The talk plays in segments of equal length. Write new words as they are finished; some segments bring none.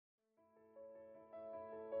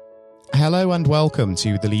Hello and welcome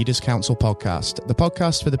to the Leaders Council podcast, the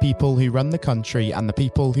podcast for the people who run the country and the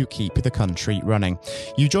people who keep the country running.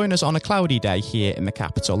 You join us on a cloudy day here in the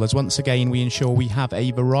capital as once again we ensure we have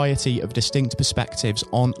a variety of distinct perspectives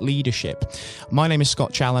on leadership. My name is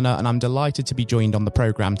Scott Challoner and I'm delighted to be joined on the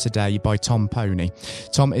programme today by Tom Powney.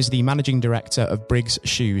 Tom is the Managing Director of Briggs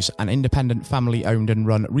Shoes, an independent family-owned and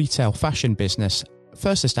run retail fashion business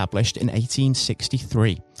first established in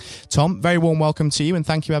 1863. Tom, very warm welcome to you and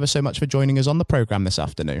thank you ever so much for joining us on the programme this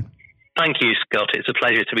afternoon. Thank you, Scott. It's a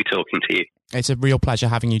pleasure to be talking to you. It's a real pleasure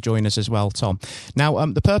having you join us as well, Tom. Now,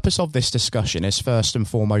 the purpose of this discussion is first and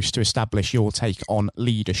foremost to establish your take on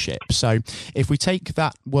leadership. So if we take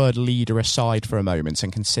that word leader aside for a moment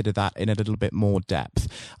and consider that in a little bit more depth,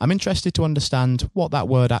 I'm interested to understand what that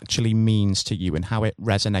word actually means to you and how it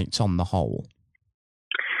resonates on the whole.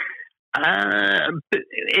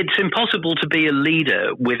 It's impossible to be a leader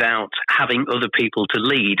without having other people to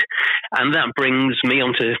lead. And that brings me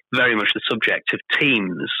onto very much the subject of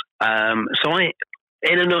teams.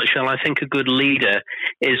 In a nutshell, I think a good leader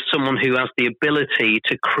is someone who has the ability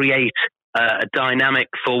to create a dynamic,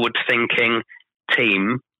 forward-thinking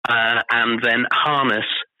team and then harness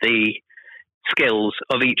the skills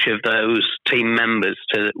of each of those team members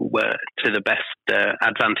to the best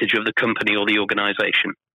advantage of the company or the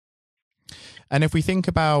organisation. And if we think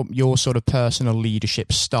about your sort of personal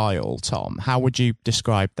leadership style, Tom, how would you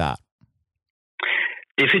describe that?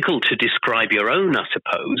 Difficult to describe your own, I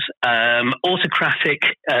suppose. Autocratic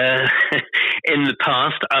in the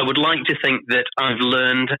past. I would like to think that I've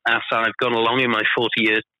learned as I've gone along in my 40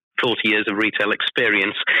 years of retail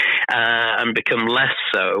experience and become less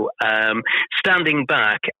so. Standing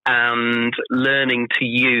back and learning to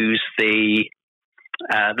use the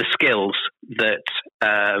skills that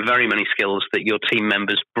very many skills that your team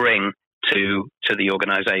members bring to the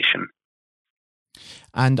organisation.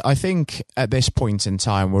 And I think at this point in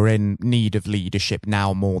time, we're in need of leadership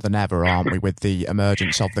now more than ever, aren't we, with the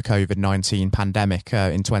emergence of the COVID-19 pandemic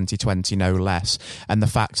in 2020, no less, and the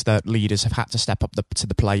fact that leaders have had to step up to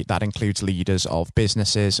the plate. That includes leaders of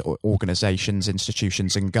businesses, organisations,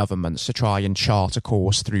 institutions and governments to try and chart a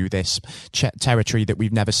course through this territory that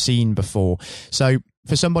we've never seen before. So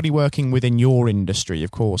for somebody working within your industry,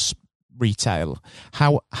 of course, retail,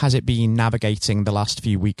 how has it been navigating the last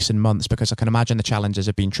few weeks and months? Because I can imagine the challenges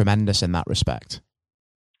have been tremendous in that respect.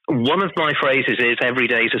 One of my phrases is every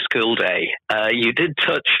day is a school day. You did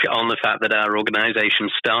touch on the fact that our organisation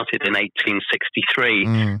started in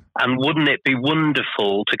 1863. And wouldn't it be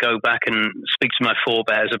wonderful to go back and speak to my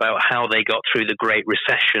forebears about how they got through the Great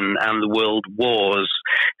Recession and the World Wars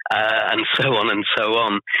and so on and so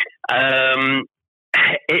on.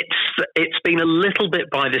 It's been a little bit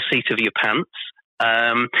by the seat of your pants,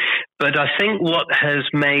 but I think what has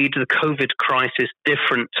made the COVID crisis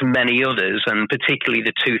different to many others, and particularly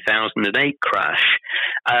the 2008 crash,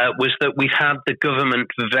 was that we've had the government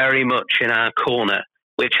very much in our corner,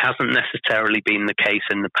 which hasn't necessarily been the case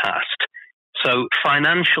in the past. So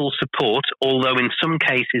financial support, although in some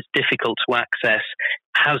cases difficult to access,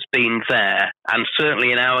 has been there, and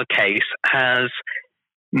certainly in our case has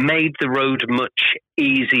made the road much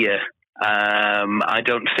easier. I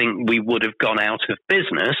don't think we would have gone out of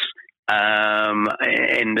business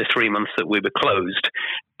in the 3 months that we were closed,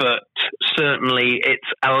 but certainly it's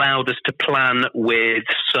allowed us to plan with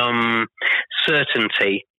some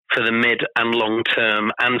certainty for the mid and long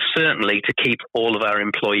term, and certainly to keep all of our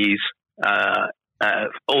employees,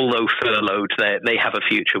 although furloughed, they have a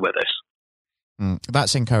future with us.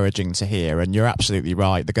 That's encouraging to hear, and you're absolutely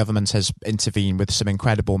right. The government has intervened with some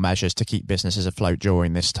incredible measures to keep businesses afloat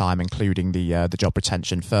during this time, including the job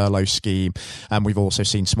retention furlough scheme, and we've also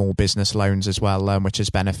seen small business loans as well, which has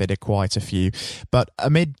benefited quite a few. But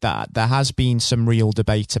amid that, there has been some real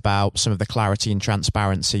debate about some of the clarity and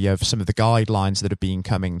transparency of some of the guidelines that have been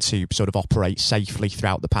coming to sort of operate safely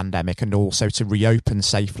throughout the pandemic and also to reopen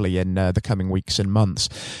safely in the coming weeks and months.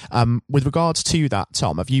 With regards to that,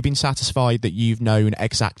 Tom, have you been satisfied that you've known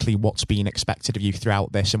exactly what's been expected of you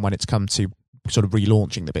throughout this and when it's come to sort of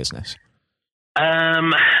relaunching the business?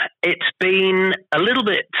 It's been a little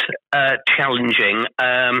bit challenging,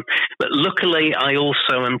 but luckily I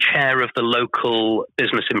also am chair of the local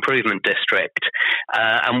business improvement district,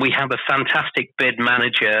 and we have a fantastic bid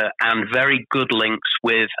manager and very good links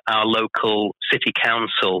with our local city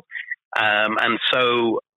council, and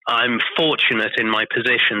so I'm fortunate in my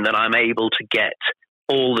position that I'm able to get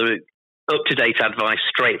all the up-to-date advice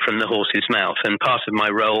straight from the horse's mouth, and part of my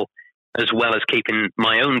role, as well as keeping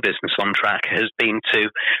my own business on track, has been to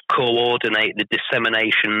coordinate the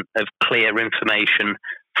dissemination of clear information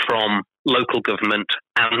from local government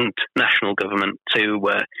and national government to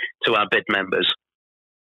our bid members.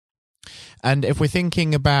 And if we're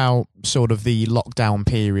thinking about sort of the lockdown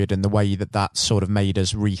period and the way that sort of made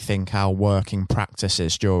us rethink our working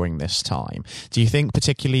practices during this time, do you think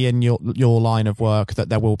particularly in your line of work that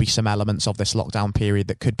there will be some elements of this lockdown period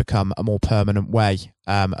that could become a more permanent way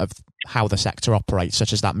of how the sector operates,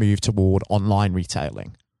 such as that move toward online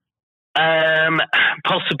retailing?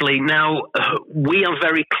 Possibly. Now, we are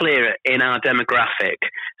very clear in our demographic.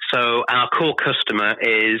 So our core customer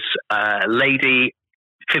is a lady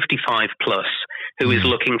 55 plus who is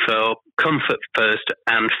looking for comfort first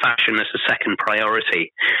and fashion as a second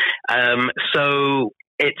priority. So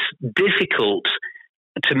it's difficult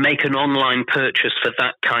to make an online purchase for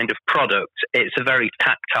that kind of product. It's a very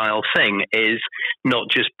tactile thing, is not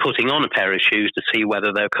just putting on a pair of shoes to see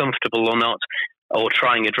whether they're comfortable or not, or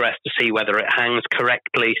trying a dress to see whether it hangs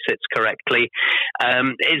correctly, sits correctly.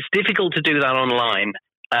 It's difficult to do that online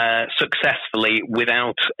successfully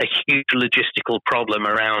without a huge logistical problem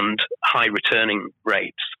around high returning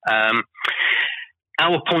rates.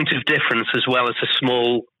 Our point of difference, as well as a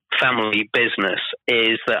small family business,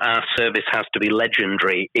 is that our service has to be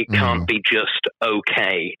legendary. It can't be just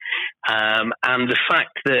okay. And the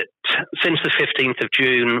fact that since the 15th of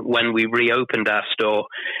June, when we reopened our store,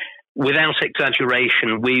 without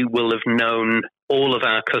exaggeration, we will have known all of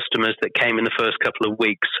our customers that came in the first couple of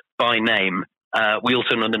weeks by name. We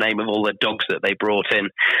also know the name of all the dogs that they brought in.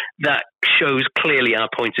 That shows clearly our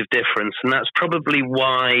point of difference, and that's probably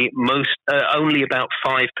why only about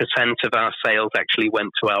 5% of our sales actually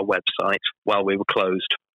went to our website while we were closed.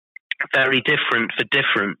 Very different for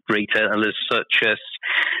different retailers, such as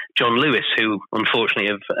John Lewis, who unfortunately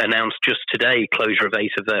have announced just today closure of 8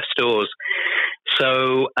 of their stores.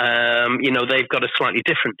 So, they've got a slightly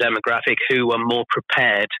different demographic who are more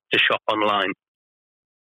prepared to shop online.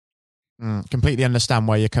 Completely understand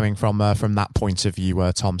where you're coming from that point of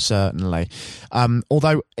view, Tom, certainly.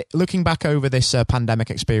 Although, looking back over this pandemic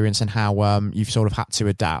experience and how you've sort of had to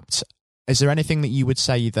adapt, is there anything that you would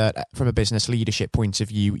say that, from a business leadership point of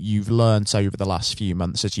view, you've learnt over the last few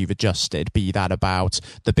months as you've adjusted, be that about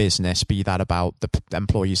the business, be that about the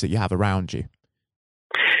employees that you have around you?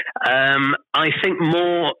 I think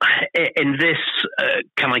more in this,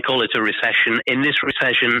 can I call it a recession? In this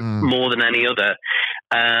recession, more than any other,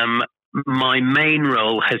 my main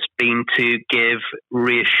role has been to give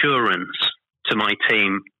reassurance to my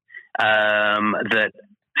team that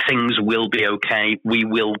things will be okay. We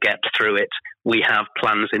will get through it. We have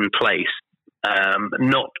plans in place.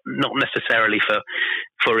 Not necessarily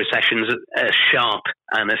for recessions as sharp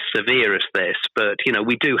and as severe as this, but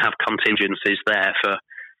we do have contingencies there for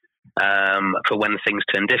when things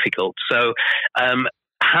turn difficult. So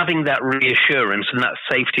having that reassurance and that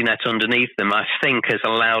safety net underneath them, I think, has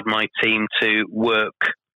allowed my team to work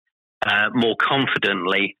more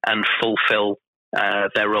confidently and fulfill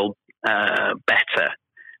their role better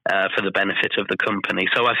for the benefit of the company.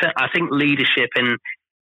 So I think leadership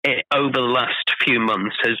over the last few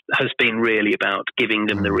months has been really about giving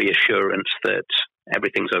them the reassurance that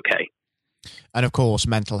everything's okay. And of course,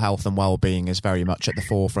 mental health and well-being is very much at the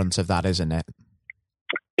forefront of that, isn't it?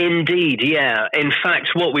 Indeed, yeah. In fact,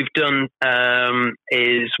 what we've done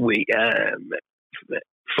is we,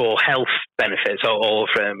 for health benefits or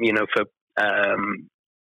for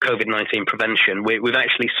COVID-19 prevention, we've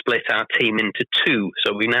actually split our team into two.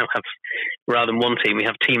 So we now have, rather than one team, we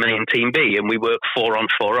have Team A and Team B, and we work 4 on,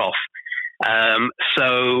 4 off.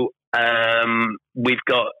 So we've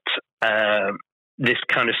got this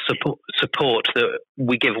kind of support that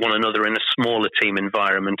we give one another in a smaller team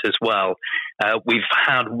environment as well. We've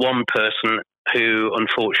had one person who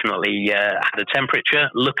unfortunately had a temperature,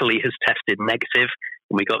 luckily has tested negative,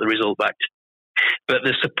 and we got the result back. But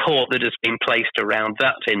the support that has been placed around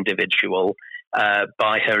that individual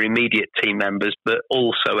by her immediate team members, but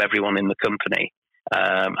also everyone in the company,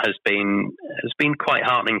 has been quite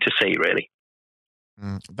heartening to see, really.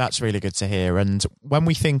 That's really good to hear. And when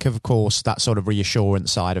we think, of course, that sort of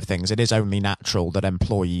reassurance side of things, it is only natural that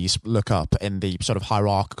employees look up in the sort of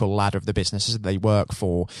hierarchical ladder of the businesses that they work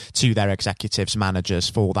for to their executives, managers,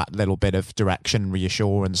 for that little bit of direction and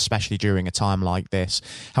reassurance, especially during a time like this.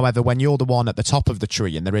 However, when you're the one at the top of the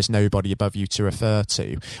tree and there is nobody above you to refer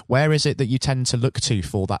to, where is it that you tend to look to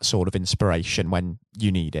for that sort of inspiration when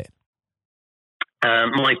you need it?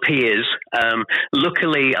 My peers.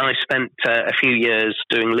 Luckily, I spent a few years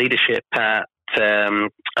doing leadership at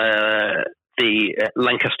the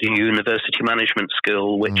Lancaster University Management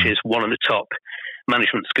School, which is one of the top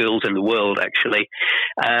management schools in the world, actually.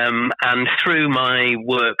 And through my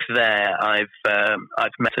work there,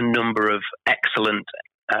 I've met a number of excellent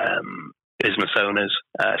business owners,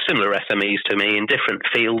 similar SMEs to me in different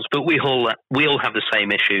fields, but we all have the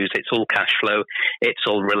same issues. It's all cash flow, it's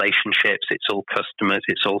all relationships, it's all customers,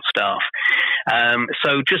 it's all staff.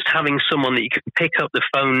 So just having someone that you can pick up the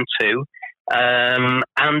phone to, and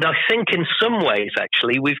I think in some ways,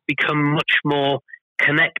 actually, we've become much more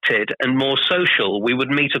connected and more social. We would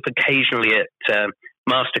meet up occasionally at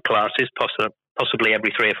masterclasses, possibly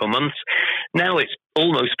every 3 or 4 months. Now it's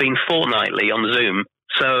almost been fortnightly on Zoom.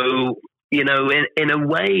 So, you know, in a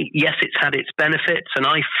way, yes, it's had its benefits, and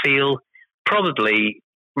I feel probably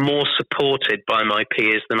more supported by my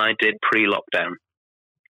peers than I did pre-lockdown.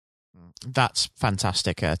 That's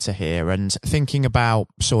fantastic to hear. And thinking about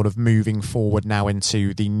sort of moving forward now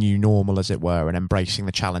into the new normal, as it were, and embracing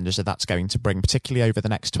the challenges that that's going to bring, particularly over the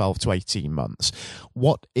next 12 to 18 months,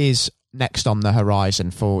 what is next on the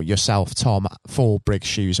horizon for yourself, Tom, for Briggs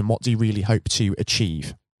Shoes, and what do you really hope to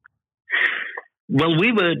achieve? Well,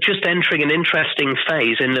 we were just entering an interesting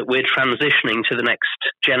phase in that we're transitioning to the next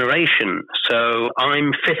generation. So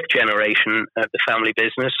I'm 5th generation of the family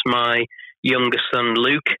business. My youngest son,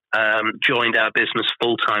 Luke, joined our business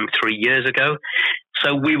full-time 3 years ago.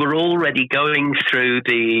 So we were already going through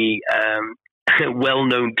the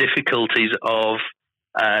well-known difficulties of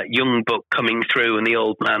young buck coming through and the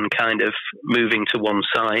old man kind of moving to one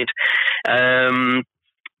side.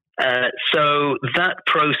 So that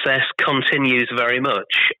process continues very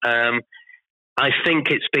much. I think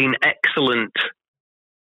it's been excellent,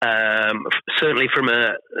 certainly from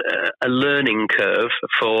a learning curve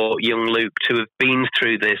for young Luke to have been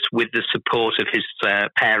through this with the support of his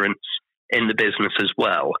parents in the business as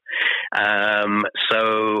well.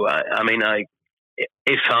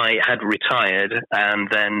 If I had retired and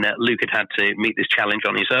then Luke had to meet this challenge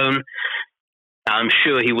on his own, I'm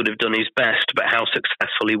sure he would have done his best, but how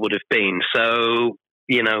successful he would have been. So,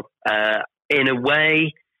 you know, in a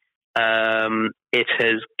way, it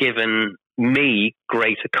has given me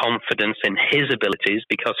greater confidence in his abilities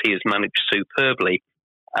because he has managed superbly,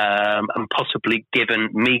 and possibly given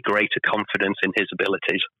me greater confidence in his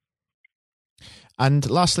abilities. And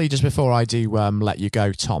lastly, just before I do let you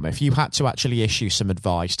go, Tom, if you had to actually issue some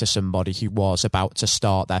advice to somebody who was about to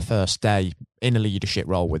start their first day in a leadership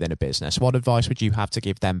role within a business, what advice would you have to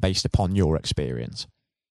give them based upon your experience?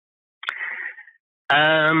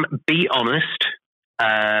 Be honest.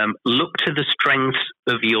 Look to the strengths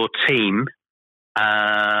of your team.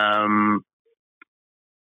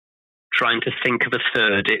 Trying to think of a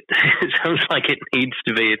third. It sounds like it needs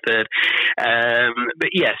to be a third. But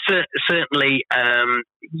yeah, certainly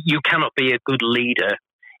you cannot be a good leader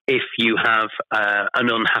if you have an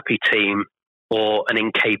unhappy team or an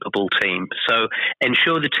incapable team. So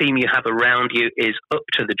ensure the team you have around you is up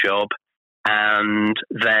to the job, and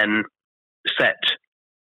then set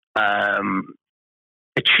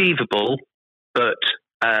achievable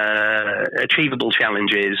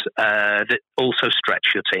challenges that also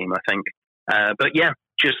stretch your team, I think. But yeah,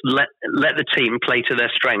 just let the team play to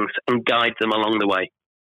their strengths and guide them along the way.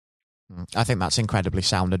 I think that's incredibly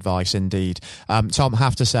sound advice indeed. Tom, I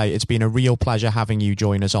have to say it's been a real pleasure having you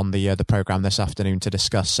join us on the programme this afternoon to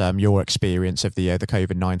discuss your experience of the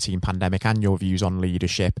COVID-19 pandemic and your views on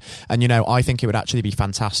leadership. And, you know, I think it would actually be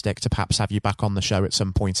fantastic to perhaps have you back on the show at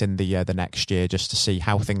some point in the next year just to see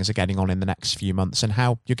how things are getting on in the next few months and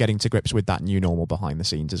how you're getting to grips with that new normal behind the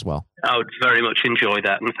scenes as well. I would very much enjoy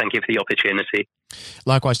that, and thank you for the opportunity.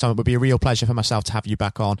 Likewise, Tom, it would be a real pleasure for myself to have you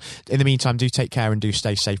back on. In the meantime, do take care and do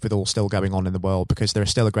stay safe with all still going on in the world, because there are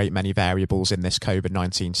still a great many variables in this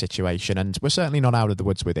COVID-19 situation, and we're certainly not out of the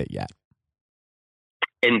woods with it yet.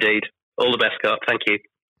 Indeed. All the best, Scott. Thank you.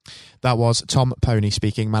 That was Tom Powney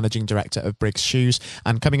speaking, Managing Director of Briggs Shoes.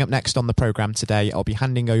 And coming up next on the programme today, I'll be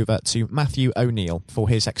handing over to Matthew O'Neill for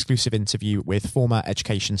his exclusive interview with former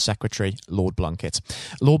Education Secretary Lord Blunkett.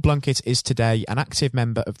 Lord Blunkett is today an active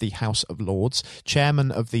member of the House of Lords, Chairman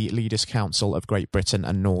of the Leaders' Council of Great Britain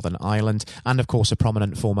and Northern Ireland, and of course a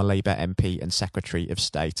prominent former Labour MP and Secretary of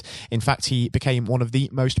State. In fact, he became one of the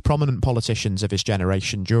most prominent politicians of his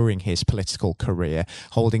generation during his political career,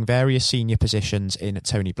 holding various senior positions in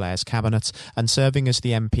Tony Blair's cabinet and serving as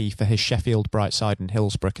the MP for his Sheffield, Brightside and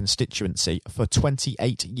Hillsborough constituency for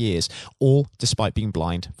 28 years, all despite being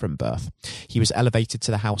blind from birth. He was elevated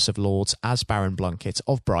to the House of Lords as Baron Blunkett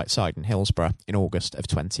of Brightside and Hillsborough in August of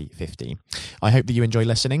 2015. I hope that you enjoy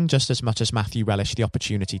listening just as much as Matthew relished the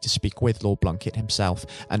opportunity to speak with Lord Blunkett himself,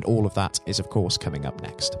 and all of that is of course coming up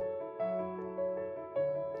next.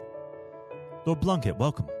 Lord Blunkett,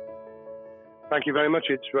 welcome. Thank you very much.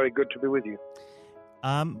 It's very good to be with you.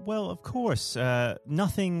 Well, of course,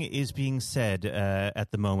 nothing is being said at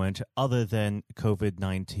the moment other than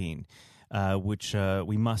COVID-19. which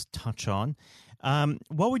we must touch on.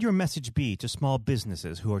 What would your message be to small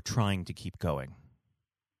businesses who are trying to keep going?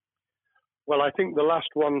 Well, I think the last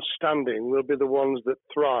ones standing will be the ones that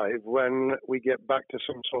thrive when we get back to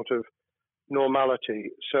some sort of normality.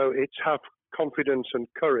 So it's have confidence and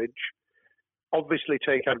courage. Obviously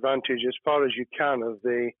take advantage as far as you can of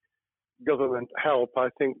the government help. I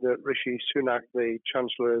think that Rishi Sunak, the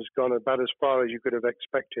Chancellor, has gone about as far as you could have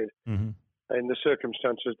expected in the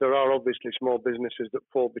circumstances. There are obviously small businesses that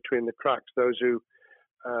fall between the cracks. Those who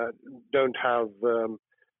don't have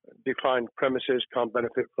defined premises can't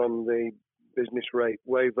benefit from the business rate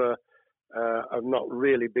waiver, have not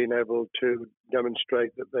really been able to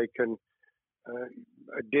demonstrate that they can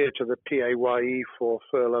adhere to the PAYE for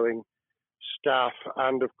furloughing staff,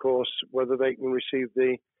 and of course whether they can receive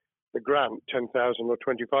the grant, 10,000 or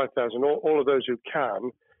 25,000. All of those who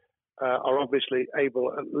can are obviously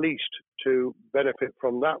able at least to benefit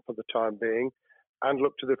from that for the time being and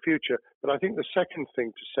look to the future. But I think the second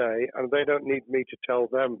thing to say, and they don't need me to tell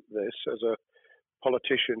them this as a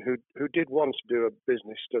politician who did once do a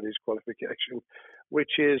business studies qualification,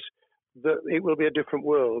 which is that it will be a different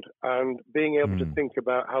world, and being able to think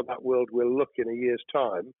about how that world will look in a year's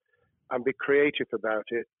time and be creative about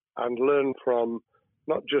it and learn from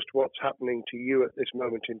not just what's happening to you at this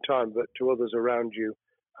moment in time, but to others around you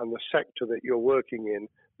and the sector that you're working in,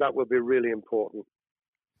 that will be really important.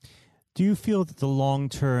 Do you feel that the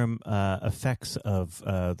long-term effects of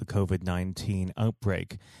the COVID-19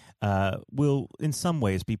 outbreak will in some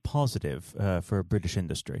ways be positive for British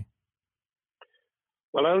industry?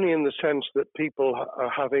 Well, only in the sense that people are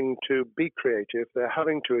having to be creative, they're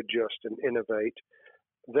having to adjust and innovate.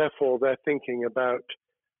 Therefore, they're thinking about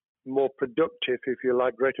more productive, if you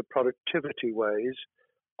like, greater productivity ways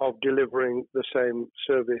of delivering the same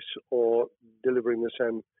service or delivering the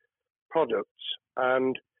same products.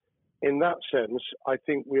 And in that sense, I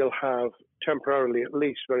think we'll have temporarily at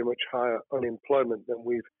least very much higher unemployment than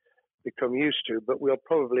we've become used to, but we'll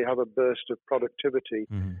probably have a burst of productivity,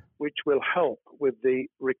 which will help with the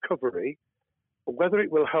recovery. Whether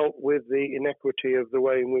it will help with the inequity of the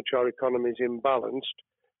way in which our economy is imbalanced,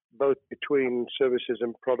 both between services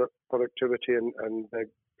and productivity and the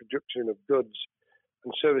production of goods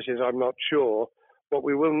and services, I'm not sure. What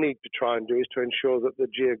we will need to try and do is to ensure that the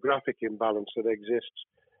geographic imbalance that exists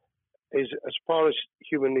is, as far as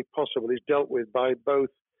humanly possible, is dealt with by both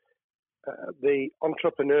the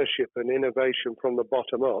entrepreneurship and innovation from the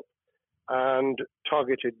bottom up and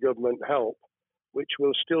targeted government help, which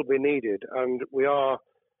will still be needed. And we are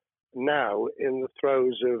now in the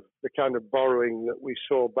throes of the kind of borrowing that we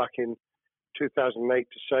saw back in 2008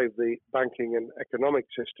 to save the banking and economic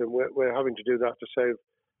system. We're having to do that to save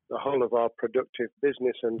the whole of our productive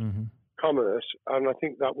business and commerce, and I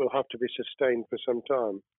think that will have to be sustained for some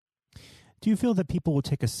time. Do you feel that people will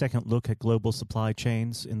take a second look at global supply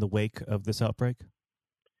chains in the wake of this outbreak?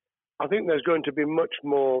 I think there's going to be much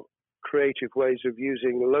more creative ways of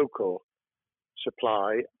using local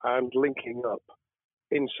supply and linking up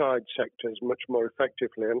inside sectors much more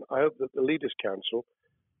effectively. And I hope that the Leaders' Council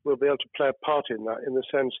will be able to play a part in that, in the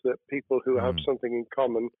sense that people who have something in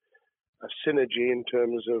common, a synergy in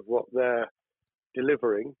terms of what they're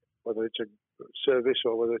delivering, whether it's a service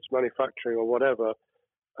or whether it's manufacturing or whatever,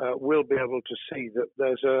 will be able to see that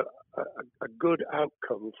there's a good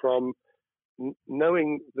outcome from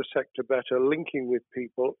knowing the sector better, linking with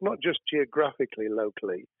people, not just geographically,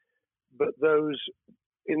 locally, but those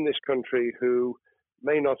in this country who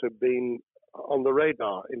may not have been on the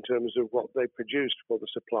radar in terms of what they produced for the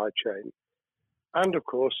supply chain. And, of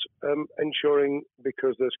course, ensuring,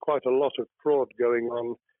 because there's quite a lot of fraud going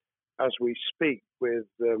on as we speak with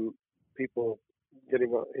people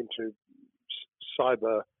getting into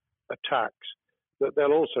cyber attacks, that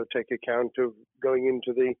they'll also take account of going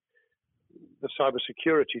into the cyber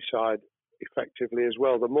security side effectively as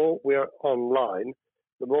well. The more we are online,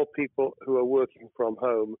 the more people who are working from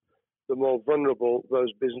home, the more vulnerable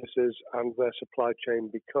those businesses and their supply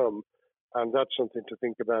chain become. And that's something to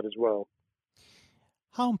think about as well.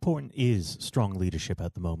 How important is strong leadership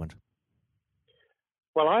at the moment?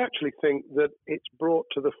 Well, I actually think that it's brought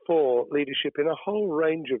to the fore leadership in a whole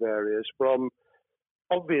range of areas, from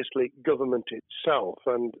obviously government itself,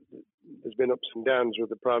 and there's been ups and downs with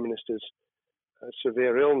the Prime Minister's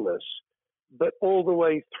severe illness, but all the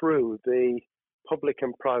way through the public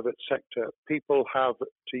and private sector, people have,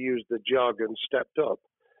 to use the jargon, stepped up,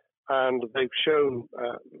 and they've shown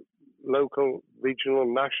local,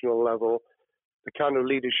 regional, national level the kind of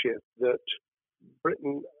leadership that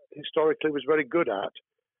Britain historically was very good at.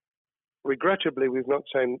 Regrettably, we've not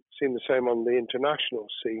seen the same on the international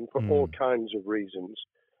scene for all kinds of reasons.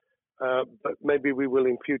 but maybe we will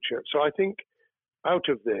in future. So I think out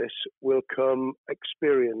of this will come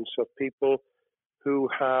experience of people who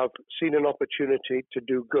have seen an opportunity to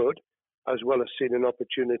do good, as well as seen an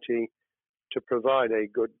opportunity to provide a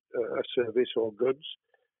good service or goods,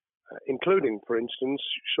 including, for instance,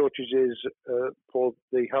 shortages for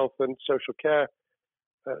the health and social care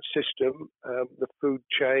system, the food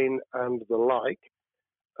chain and the like.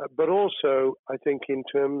 But also, I think in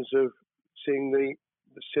terms of seeing the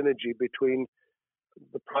synergy between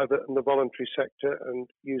the private and the voluntary sector and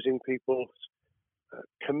using people's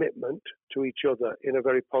commitment to each other in a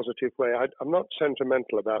very positive way. I'm not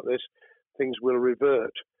sentimental about this. Things will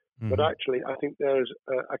revert. But actually, I think there's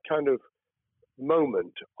a kind of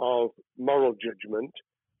moment of moral judgment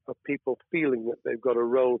of people feeling that they've got a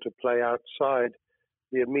role to play outside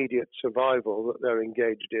the immediate survival that they're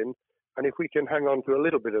engaged in. And if we can hang on to a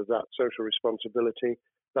little bit of that social responsibility,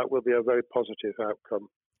 that will be a very positive outcome.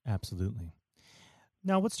 Absolutely.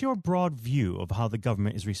 Now, what's your broad view of how the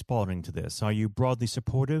government is responding to this? Are you broadly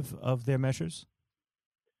supportive of their measures?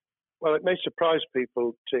 Well, it may surprise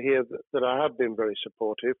people to hear that I have been very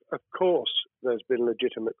supportive. Of course, there's been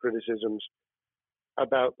legitimate criticisms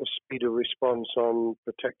about the speed of response on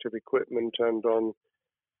protective equipment and on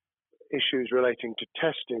issues relating to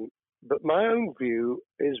testing. But my own view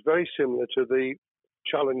is very similar to the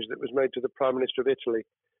challenge that was made to the Prime Minister of Italy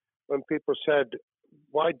when people said,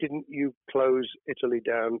 why didn't you close Italy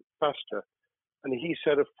down faster? And he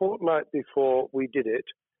said, a fortnight before we did it,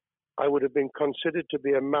 I would have been considered to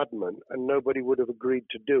be a madman and nobody would have agreed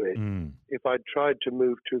to do it if I'd tried to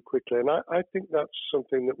move too quickly. And I think that's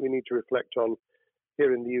something that we need to reflect on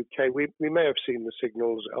here in the UK. We may have seen the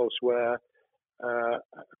signals elsewhere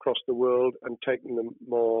across the world and taken them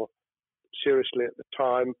more seriously at the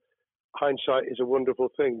time. Hindsight is a wonderful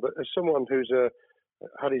thing, but as someone who's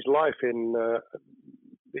had his life in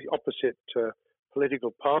the opposite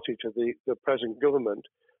political party to the present government,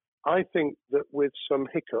 I think that with some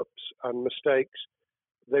hiccups and mistakes,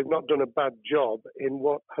 they've not done a bad job in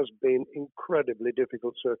what has been incredibly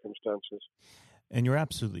difficult circumstances. And you're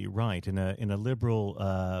absolutely right. In a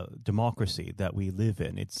liberal democracy that we live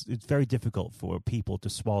in, it's very difficult for people to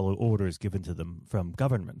swallow orders given to them from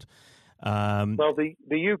government. Well,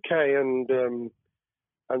 the UK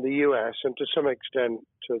and the US, and to some extent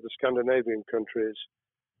the Scandinavian countries,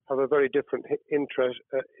 have a very different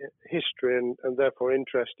history and therefore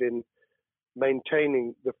interest in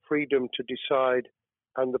maintaining the freedom to decide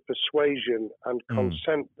and the persuasion and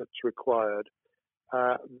consent that's required.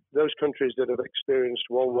 Those countries that have experienced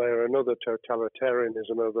one way or another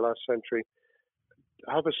totalitarianism over the last century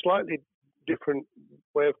have a slightly different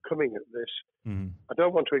way of coming at this. I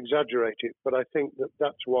don't want to exaggerate it, but I think that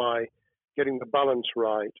that's why getting the balance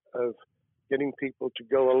right of getting people to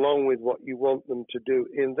go along with what you want them to do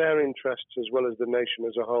in their interests as well as the nation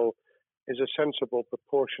as a whole is a sensible,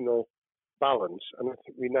 proportional balance. And I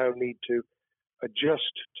think we now need to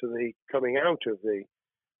adjust to the coming out of the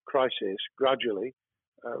crisis gradually,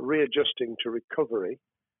 readjusting to recovery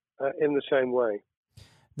in the same way.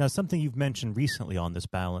 Now, something you've mentioned recently on this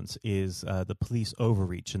balance is the police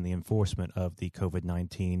overreach in the enforcement of the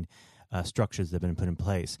COVID-19 structures that have been put in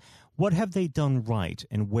place. What have they done right,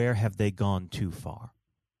 and where have they gone too far?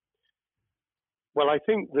 Well, I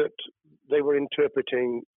think that they were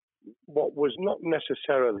interpreting what was not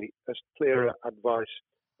necessarily as clear advice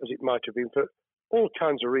as it might have been for all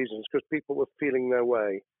kinds of reasons, because people were feeling their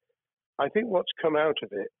way. I think what's come out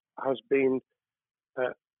of it has been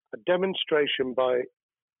a demonstration by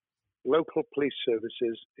local police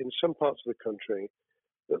services in some parts of the country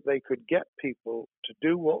that they could get people to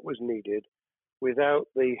do what was needed without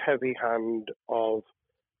the heavy hand of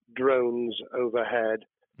drones overhead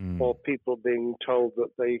or people being told that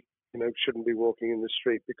they shouldn't be walking in the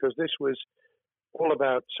street, because this was all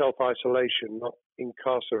about self-isolation, not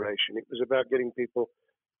incarceration. It was about getting people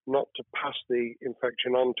not to pass the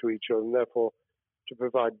infection on to each other and therefore to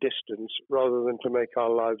provide distance rather than to make our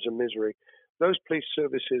lives a misery. Those police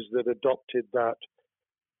services that adopted that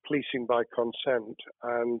policing by consent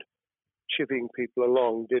and chivying people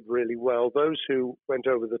along did really well. Those who went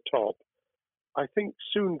over the top, I think,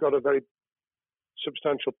 soon got a very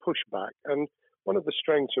substantial pushback. And one of the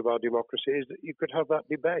strengths of our democracy is that you could have that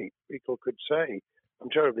debate. People could say, I'm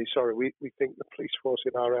terribly sorry, we think the police force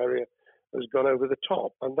in our area has gone over the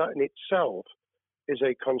top. And that in itself is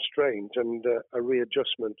a constraint and a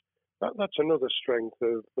readjustment. That's another strength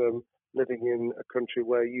of living in a country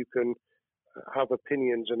where you can have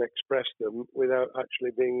opinions and express them without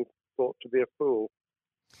actually being thought to be a fool.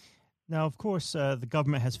 Now, of course, the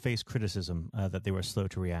government has faced criticism that they were slow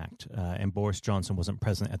to react, and Boris Johnson wasn't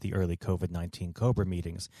present at the early COVID-19 COBRA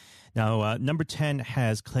meetings. Now, Number 10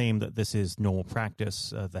 has claimed that this is normal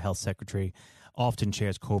practice. The health secretary often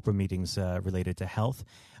chairs COBRA meetings related to health.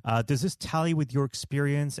 Does this tally with your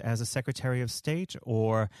experience as a Secretary of State,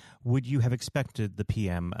 or would you have expected the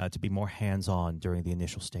PM to be more hands-on during the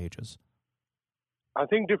initial stages? I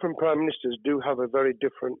think different prime ministers do have a very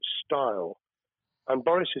different style. And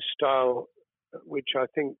Boris's style, which I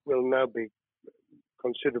think will now be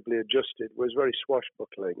considerably adjusted, was very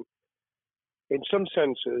swashbuckling. In some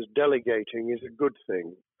senses, delegating is a good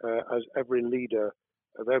thing, as every leader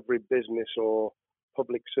of every business or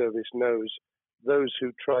public service knows. Those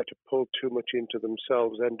who try to pull too much into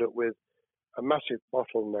themselves end up with a massive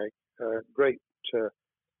bottleneck, great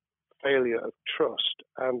failure of trust,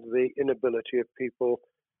 and the inability of people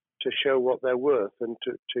to show what they're worth and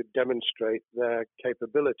to demonstrate their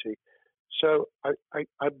capability. So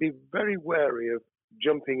I'd be very wary of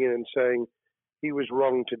jumping in and saying he was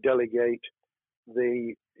wrong to delegate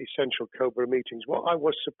the essential COBRA meetings. What I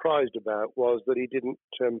was surprised about was that he didn't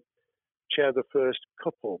chair the first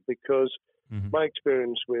couple, because my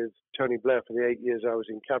experience with Tony Blair for the 8 years I was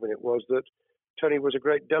in Cabinet was that Tony was a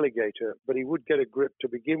great delegator, but he would get a grip to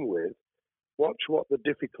begin with, watch what the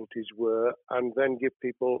difficulties were, and then give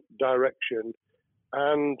people direction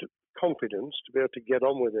and confidence to be able to get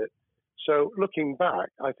on with it. So looking back,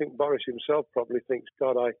 I think Boris himself probably thinks,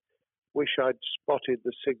 God, I wish I'd spotted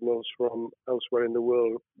the signals from elsewhere in the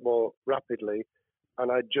world more rapidly,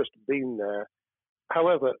 and I'd just been there.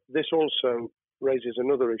 However, this also raises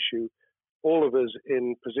another issue. All of us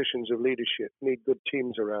in positions of leadership need good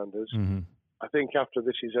teams around us. I think after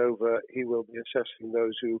this is over, he will be assessing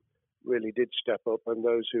those who really did step up and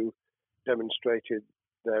those who demonstrated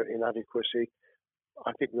their inadequacy.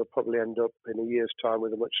 I think we'll probably end up in a year's time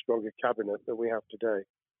with a much stronger cabinet than we have today.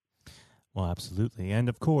 Well, absolutely. And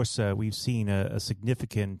of course, we've seen a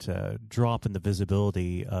significant drop in the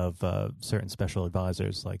visibility of certain special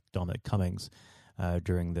advisors like Dominic Cummings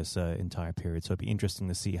during this entire period. So it'd be interesting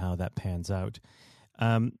to see how that pans out.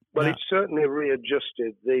 It's certainly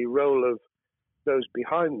readjusted the role of those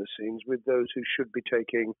behind the scenes with those who should be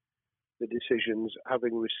taking the decisions,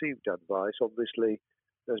 having received advice. Obviously,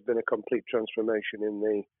 there's been a complete transformation in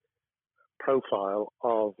the profile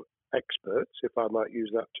of experts, if I might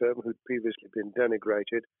use that term, who'd previously been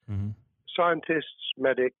denigrated. Scientists,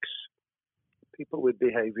 medics, people with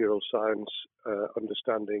behavioral science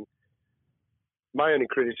understanding. My only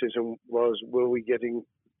criticism was, were we getting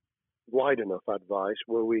wide enough advice?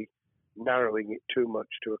 Were we narrowing it too much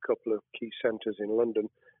to a couple of key centres in London?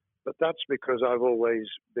 But that's because I've always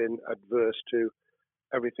been adverse to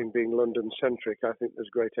everything being London-centric. I think there's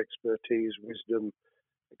great expertise, wisdom,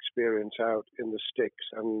 experience out in the sticks,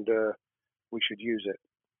 and we should use it.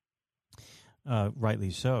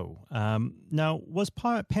 Rightly so. Now, was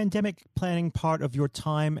pandemic planning part of your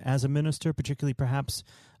time as a minister, particularly perhaps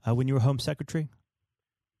when you were Home Secretary?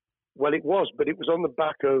 Well, it was, but it was on the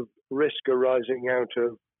back of risk arising out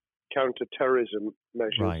of counter-terrorism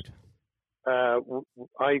measures. Right.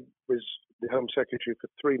 I was the Home Secretary for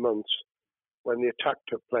 3 months when the attack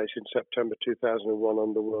took place in September 2001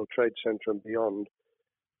 on the World Trade Center and beyond.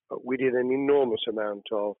 We did an enormous amount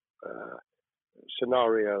of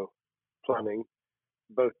scenario planning,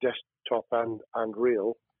 both desktop and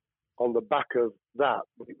real. On the back of that,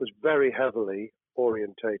 it was very heavily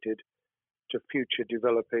orientated to future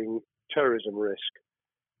developing terrorism risk.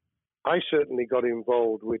 I certainly got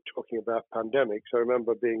involved with talking about pandemics. I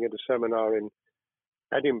remember being at a seminar in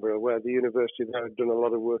Edinburgh where the university there had done a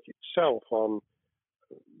lot of work itself on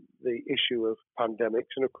the issue of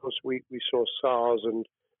pandemics. And of course, we saw SARS and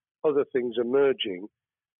other things emerging.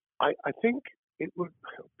 I think people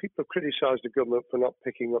have criticised the government for not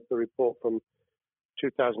picking up the report from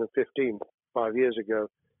 2015, 5 years ago.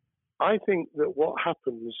 I think that what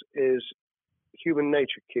happens is human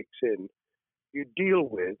nature kicks in. You deal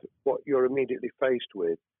with what you're immediately faced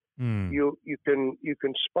with. You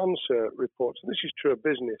can sponsor reports, and this is true of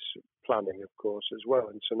business planning, of course, as well,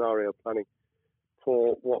 and scenario planning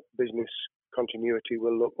for what business continuity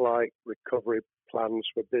will look like, recovery plans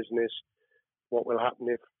for business, what will happen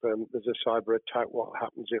if there's a cyber attack, what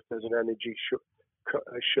happens if there's an energy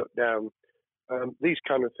shutdown. These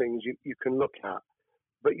kind of things you can look at,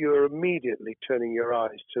 but you're immediately turning your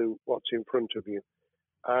eyes to what's in front of you.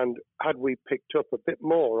 And had we picked up a bit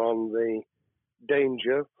more on the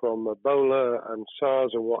danger from Ebola and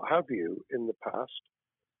SARS and what have you in the past,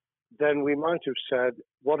 then we might have said,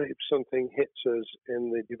 what if something hits us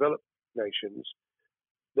in the developed nations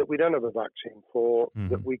that we don't have a vaccine for,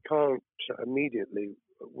 that we can't immediately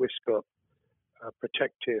whisk up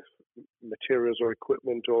protective materials or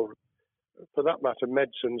equipment, or for that matter,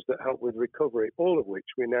 medicines that help with recovery, all of which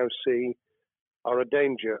we now see are a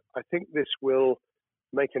danger. I think this will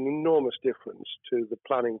make an enormous difference to the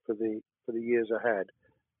planning for the years ahead.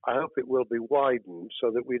 I hope it will be widened so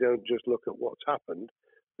that we don't just look at what's happened,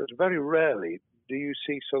 but very rarely do you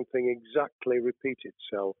see something exactly repeat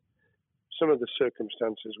itself. Some of the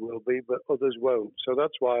circumstances will be, but others won't. So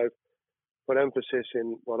that's why I've put emphasis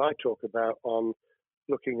in what I talk about on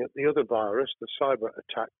looking at the other virus, the cyber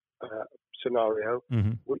attack scenario,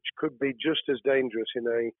 which could be just as dangerous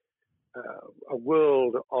in a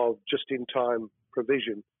world of just-in-time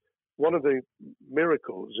provision. One of the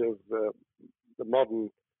miracles of the modern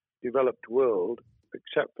developed world,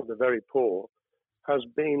 except for the very poor, has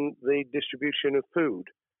been the distribution of food.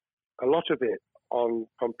 A lot of it on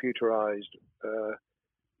computerized,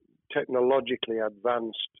 technologically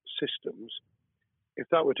advanced systems. If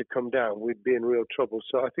that were to come down, we'd be in real trouble.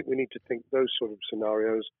 So I think we need to think those sort of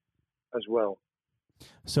scenarios as well.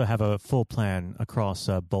 So have a full plan across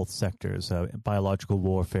both sectors, biological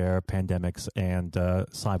warfare, pandemics, and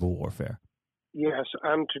cyber warfare. Yes,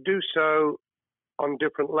 and to do so on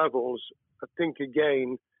different levels. I think,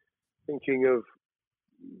 again,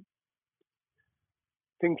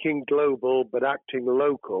 thinking global but acting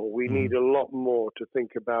local, we need a lot more to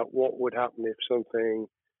think about what would happen if something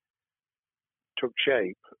took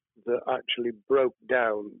shape that actually broke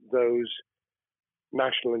down those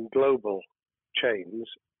national and global chains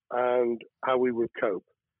and how we would cope.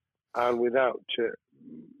 And without,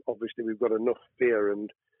 obviously, we've got enough fear and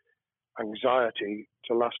anxiety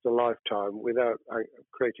to last a lifetime. Without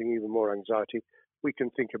creating even more anxiety, we can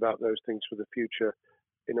think about those things for the future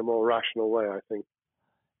in a more rational way, I think.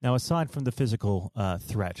 Now, aside from the physical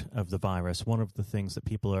threat of the virus, one of the things that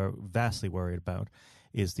people are vastly worried about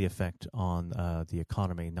is the effect on the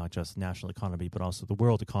economy, not just national economy, but also the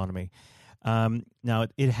world economy. Now,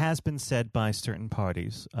 it has been said by certain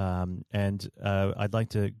parties, and I'd like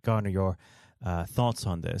to garner your thoughts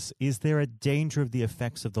on this. Is there a danger of the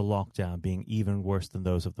effects of the lockdown being even worse than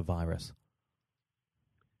those of the virus?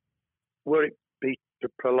 Were it be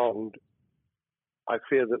prolonged, I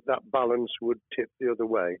fear that balance would tip the other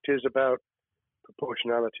way. It is about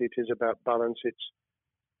proportionality. It is about balance. It's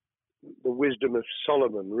the wisdom of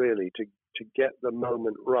Solomon, really, to get the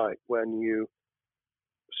moment right when you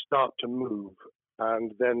start to move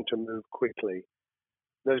and then to move quickly.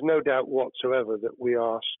 There's no doubt whatsoever that we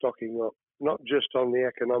are stocking up, not just on the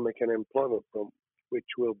economic and employment front, which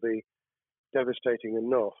will be devastating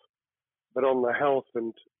enough, but on the health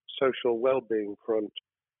and social well-being front,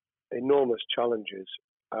 enormous challenges,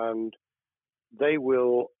 and they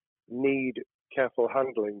will need careful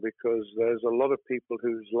handling because there's a lot of people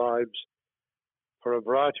whose lives, for a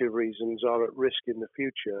variety of reasons, are at risk in the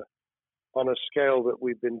future on a scale that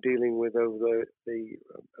we've been dealing with over the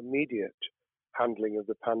immediate handling of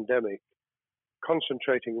the pandemic,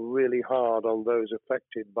 concentrating really hard on those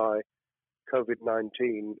affected by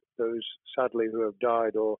COVID-19, those sadly who have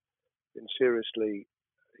died or been seriously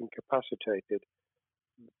incapacitated.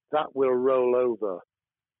 That will roll over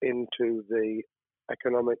into the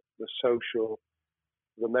economic, the social,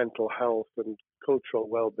 the mental health and cultural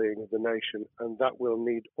well-being of the nation, and that will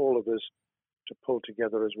need all of us to pull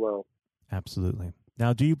together as well. Absolutely.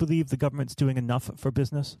 Now, do you believe the government's doing enough for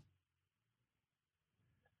business?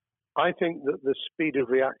 I think that the speed of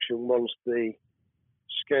reaction once the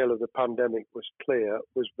scale of the pandemic was clear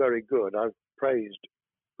was very good. I've praised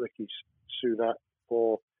Rishi Sunak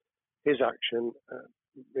for his action.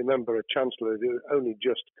 Remember, a chancellor who had only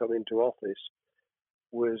just come into office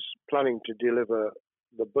was planning to deliver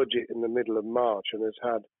the budget in the middle of March and has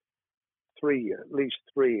had at least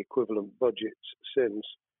three equivalent budgets since.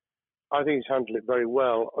 I think he's handled it very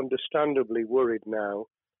well, understandably worried now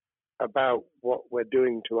about what we're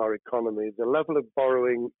doing to our economy. The level of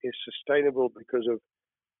borrowing is sustainable because of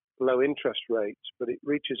low interest rates, but it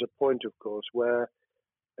reaches a point, of course, where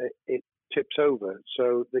it tips over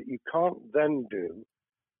so that you can't then do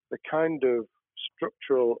the kind of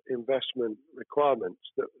structural investment requirements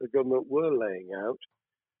that the government were laying out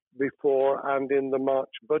before and in the March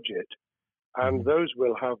budget. And those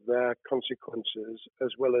will have their consequences as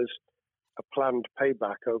well as a planned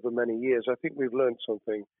payback over many years. I think we've learned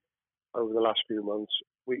something over the last few months.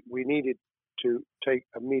 We needed to take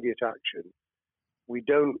immediate action. We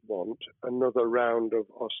don't want another round of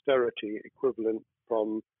austerity equivalent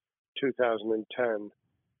from 2010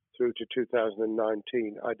 through to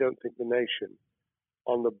 2019. I don't think the nation,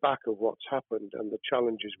 on the back of what's happened and the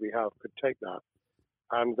challenges we have, could take that.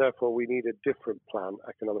 And therefore, we need a different plan,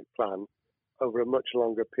 economic plan, over a much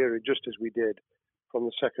longer period, just as we did from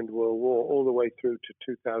the Second World War all the way through to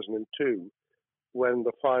 2002, when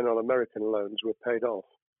the final American loans were paid off.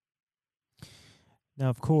 Now,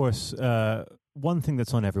 of course, one thing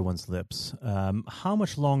that's on everyone's lips, how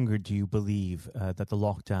much longer do you believe that the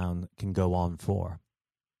lockdown can go on for?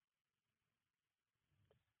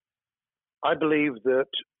 I believe that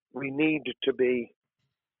we need to be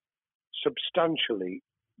substantially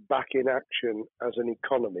back in action as an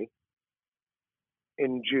economy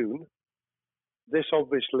in June. This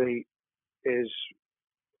obviously is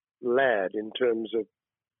led in terms of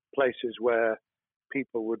places where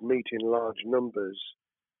people would meet in large numbers,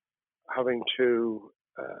 having to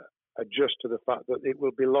adjust to the fact that it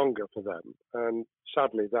will be longer for them. And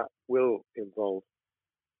sadly, that will involve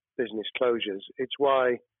business closures. It's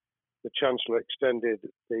why the Chancellor extended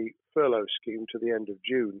the furlough scheme to the end of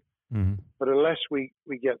June. Mm-hmm. But unless we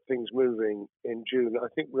get things moving in June, I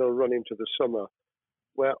think we'll run into the summer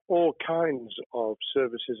where all kinds of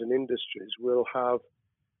services and industries will have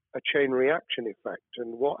a chain reaction effect.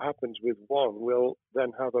 And what happens with one will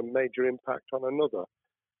then have a major impact on another.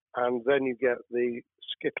 And then you get the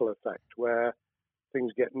skittle effect where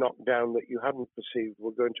things get knocked down that you hadn't perceived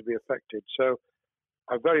were going to be affected. So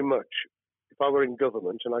I very much, if I were in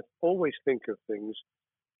government, and I always think of things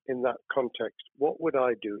in that context, what would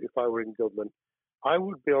I do if I were in government? I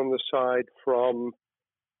would be on the side from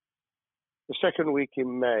the second week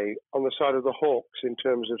in May, on the side of the hawks in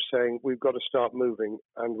terms of saying we've got to start moving,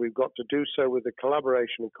 and we've got to do so with the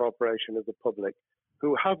collaboration and cooperation of the public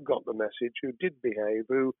who have got the message, who did behave,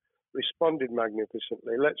 who responded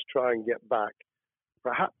magnificently. Let's try and get back,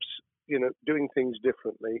 perhaps, doing things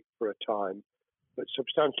differently for a time, but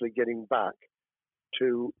substantially getting back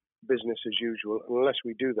to business as usual. And unless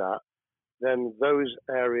we do that, then those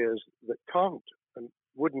areas that can't and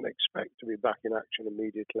wouldn't expect to be back in action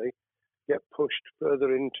immediately get pushed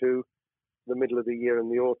further into the middle of the year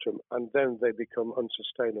and the autumn, and then they become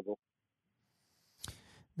unsustainable.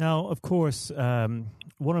 Now, of course,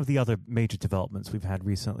 one of the other major developments we've had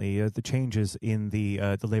recently are the changes in the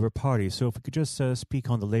Labour Party. So if we could just speak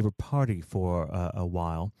on the Labour Party for a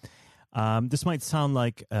while. This might sound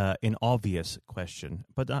like an obvious question,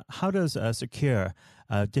 but how does Sir Keir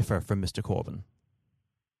differ from Mr. Corbyn?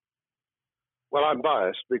 Well, I'm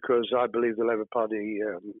biased because I believe the Labour Party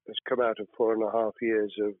has come out of 4.5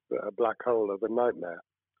 years of a black hole of a nightmare,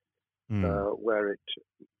 where it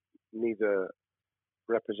neither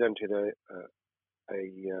represented a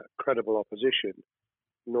credible opposition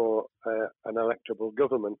nor an electable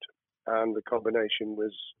government, and the combination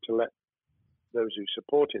was to let those who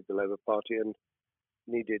supported the Labour Party and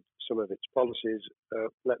needed some of its policies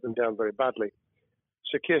let them down very badly.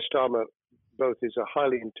 Sir Keir Starmer both is a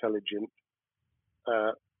highly intelligent,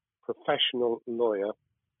 professional lawyer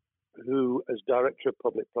who, as Director of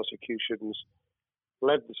Public Prosecutions,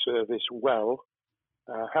 led the service well,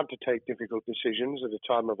 had to take difficult decisions at a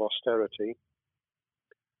time of austerity,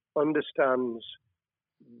 understands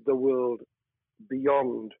the world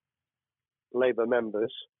beyond Labour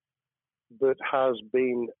members, but has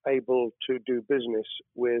been able to do business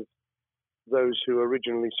with those who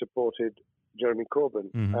originally supported Jeremy Corbyn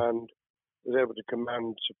and was able to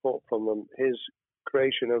command support from them. His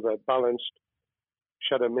creation of a balanced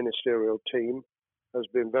shadow ministerial team has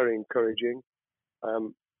been very encouraging.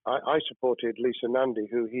 I supported Lisa Nandy,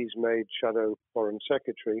 who he's made Shadow Foreign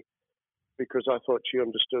Secretary, because I thought she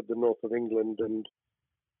understood the north of England and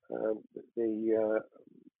the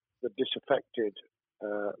disaffected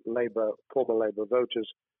former Labour voters.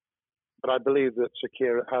 But I believe that Sir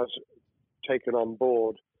Keir has taken on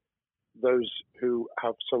board those who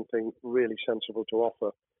have something really sensible to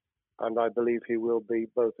offer, and I believe he will be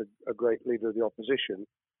both a great leader of the opposition.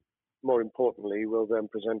 More importantly, he will then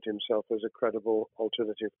present himself as a credible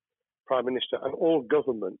alternative Prime Minister. And all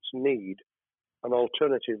governments need an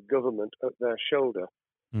alternative government at their shoulder.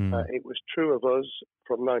 It was true of us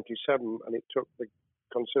from 97, and it took the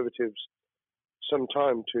Conservatives some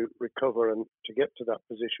time to recover and to get to that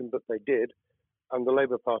position, but they did, and the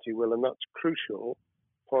Labour Party will, and that's crucial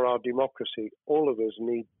for our democracy. All of us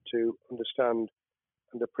need to understand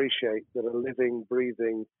and appreciate that a living,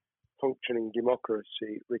 breathing, functioning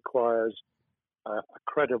democracy requires a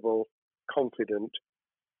credible, confident,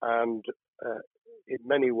 and in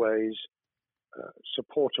many ways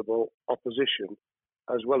supportable opposition,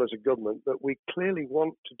 as well as a government that we clearly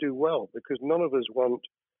want to do well, because none of us want,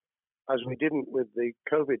 as we didn't with the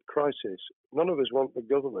COVID crisis, none of us want the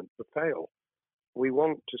government to fail. We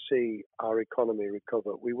want to see our economy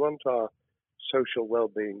recover. We want our social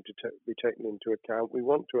well-being to be taken into account. We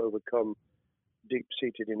want to overcome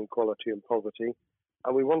deep-seated inequality and poverty.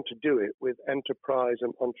 And we want to do it with enterprise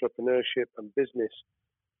and entrepreneurship and business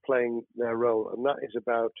playing their role. And that is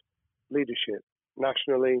about leadership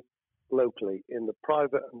nationally, locally, in the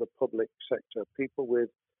private and the public sector. People with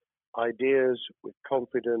ideas, with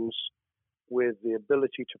confidence, with the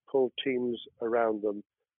ability to pull teams around them.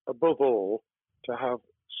 Above all, to have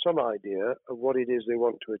some idea of what it is they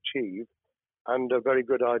want to achieve and a very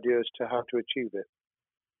good idea as to how to achieve it.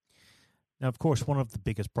 Now, of course, one of the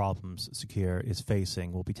biggest problems Secure is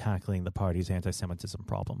facing will be tackling the party's anti-Semitism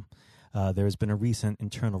problem. There has been a recent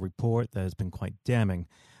internal report that has been quite damning.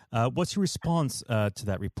 What's your response to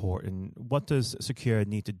that report, and what does Secure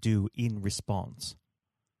need to do in response?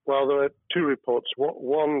 Well, there are two reports.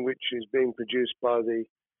 One which is being produced by the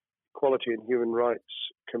Equality and Human Rights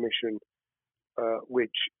Commission, which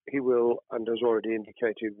he will, and has already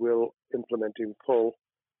indicated, will implement in full.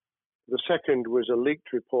 The second was a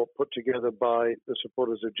leaked report put together by the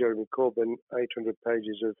supporters of Jeremy Corbyn, 800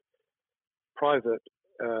 pages of private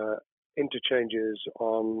interchanges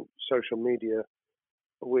on social media,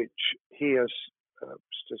 which he has,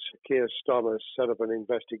 Keir Starmer, set up an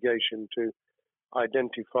investigation to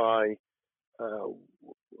identify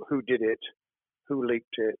who did it, who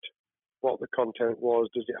leaked it, what the content was,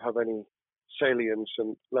 does it have any salience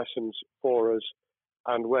and lessons for us,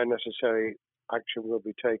 and where necessary, action will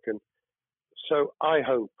be taken. So I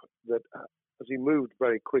hope that as he moved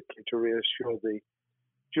very quickly to reassure the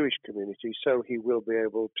Jewish community, so he will be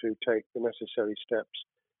able to take the necessary steps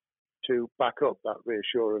to back up that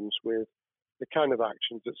reassurance with the kind of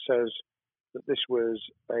actions that says that this was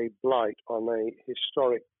a blight on a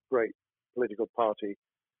historic, great political party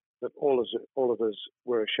that all of us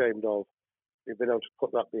were ashamed of. We've been able to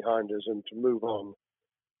put that behind us and to move on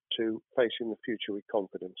to facing the future with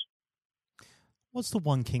confidence. What's the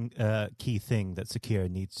one key thing that Secure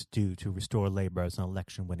needs to do to restore Labour as an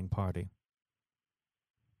election-winning party?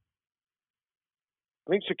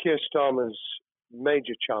 I think Sir Keir Starmer's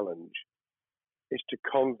major challenge is to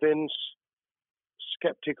convince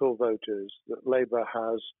sceptical voters that Labour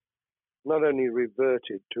has not only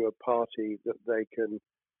reverted to a party that they can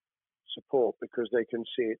support because they can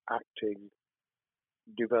see it acting,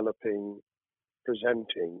 developing,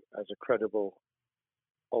 presenting as a credible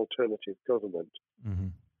alternative government,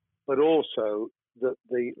 but also that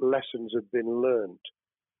the lessons have been learned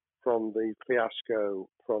from the fiasco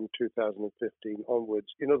from 2015 onwards.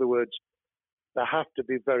 In other words, there have to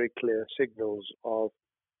be very clear signals of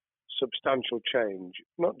substantial change,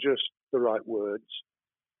 not just the right words,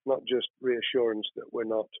 not just reassurance that we're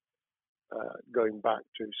not going back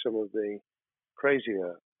to some of the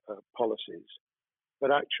crazier policies, but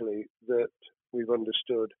actually that we've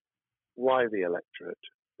understood why the electorate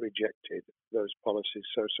rejected those policies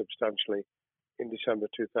so substantially in December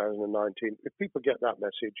 2019. If people get that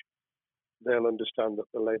message, they'll understand that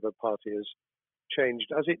the Labour Party has changed,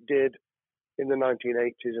 as it did in the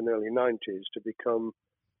 1980s and early 90s, to become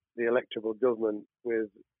the electable government with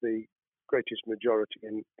the greatest majority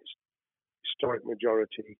in historic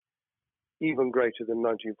majority, even greater than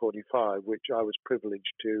 1945, which I was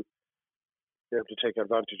privileged to be able to take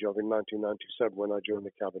advantage of in 1997 when I joined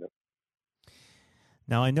the cabinet.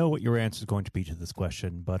 Now, I know what your answer is going to be to this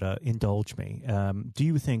question, but indulge me. Do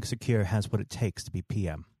you think Secure has what it takes to be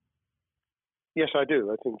PM? Yes, I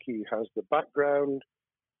do. I think he has the background,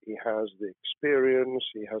 he has the experience,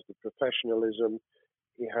 he has the professionalism,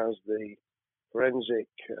 he has the forensic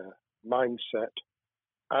mindset,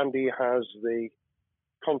 and he has the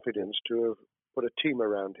confidence to have put a team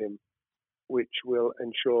around him which will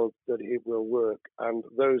ensure that it will work. And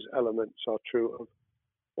those elements are true of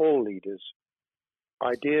all leaders.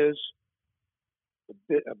 Ideas,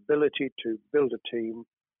 the ability to build a team,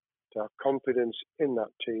 to have confidence in that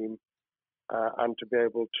team, and to be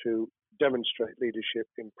able to demonstrate leadership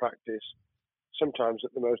in practice, sometimes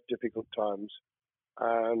at the most difficult times.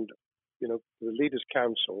 And, you know, the Leaders'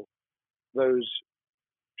 Council, those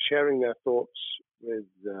sharing their thoughts with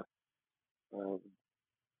the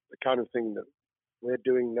kind of thing that we're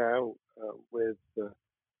doing now with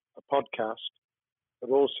a podcast, but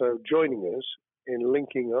also joining us in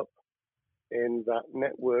linking up in that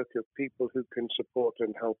network of people who can support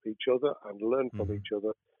and help each other and learn from each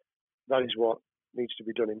other. That is what needs to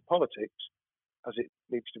be done in politics as it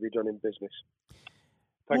needs to be done in business.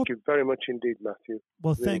 Thank you very much indeed, Matthew.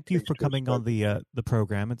 Well, thank you for coming on the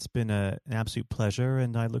program. It's been an absolute pleasure,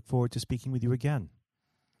 and I look forward to speaking with you again.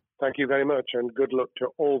 Thank you very much, and good luck to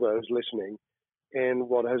all those listening in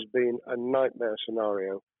what has been a nightmare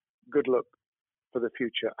scenario. Good luck for the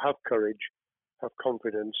future. Have courage, have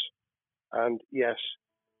confidence, and yes,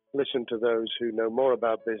 listen to those who know more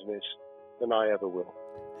about business than I ever will.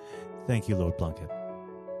 Thank you, Lord Blunkett.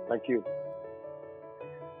 Thank you.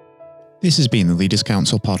 This has been the Leaders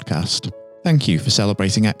Council podcast. Thank you for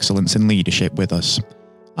celebrating excellence in leadership with us.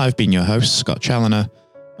 I've been your host, Scott Challoner.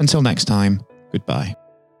 Until next time, goodbye.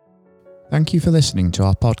 Thank you for listening to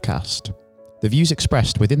our podcast. The views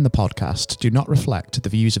expressed within the podcast do not reflect the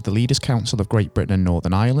views of the Leaders Council of Great Britain and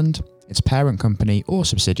Northern Ireland, its parent company or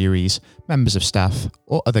subsidiaries, members of staff,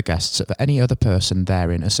 or other guests of any other person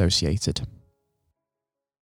therein associated.